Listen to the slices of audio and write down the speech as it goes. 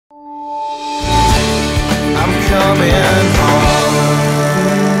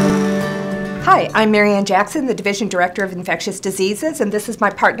I'm Marianne Jackson, the Division Director of Infectious Diseases, and this is my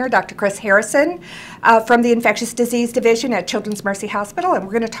partner, Dr. Chris Harrison, from the Infectious Disease Division at Children's Mercy Hospital, and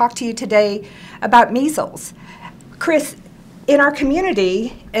we're going to talk to you today about measles. Chris, in our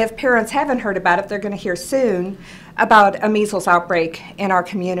community, if parents haven't heard about it, they're going to hear soon about a measles outbreak in our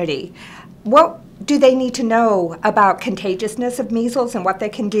community. What do they need to know about contagiousness of measles and what they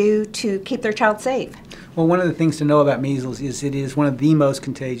can do to keep their child safe? Well, one of the things to know about measles is it is one of the most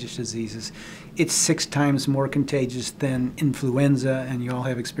contagious diseases. It's 6 times more contagious than influenza, and you all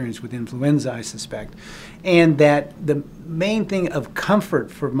have experience with influenza, I suspect. And that the main thing of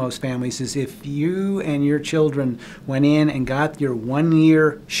comfort for most families is if you and your children went in and got your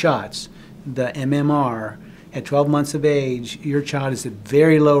 1-year shots, the MMR, at 12 months of age, your child is at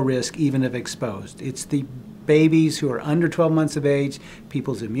very low risk even if exposed. It's the babies who are under 12 months of age,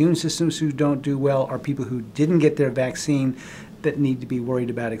 people's immune systems who don't do well, or people who didn't get their vaccine that need to be worried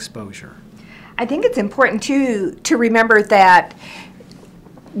about exposure. I think it's important too to remember that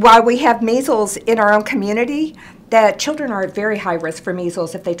while we have measles in our own community, that children are at very high risk for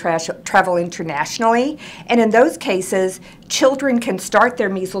measles if they travel internationally. And in those cases, children can start their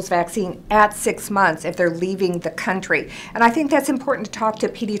measles vaccine at 6 months if they're leaving the country. And I think that's important to talk to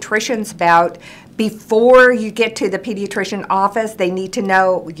pediatricians about. Before you get to the pediatrician office, they need to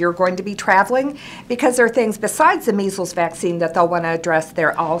know you're going to be traveling, because there are things besides the measles vaccine that they'll want to address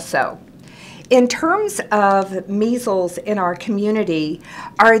there also. In terms of measles in our community,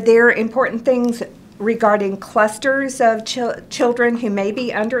 are there important things regarding clusters of children who may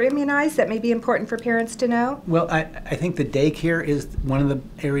be under-immunized that may be important for parents to know? Well, I think the daycare is one of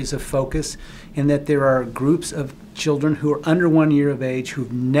the areas of focus, in that there are groups of children who are under 1 year of age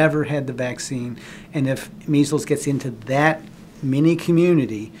who've never had the vaccine, and if measles gets into that mini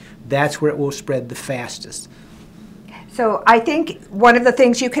community, that's where it will spread the fastest. So I think one of the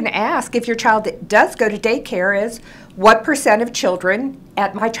things you can ask if your child does go to daycare is, what % of children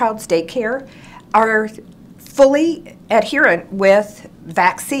at my child's daycare are fully adherent with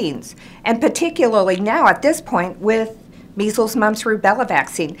vaccines, and particularly now at this point with measles, mumps, rubella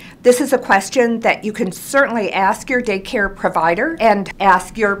vaccine. This is a question that you can certainly ask your daycare provider and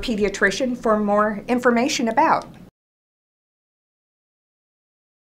ask your pediatrician for more information about.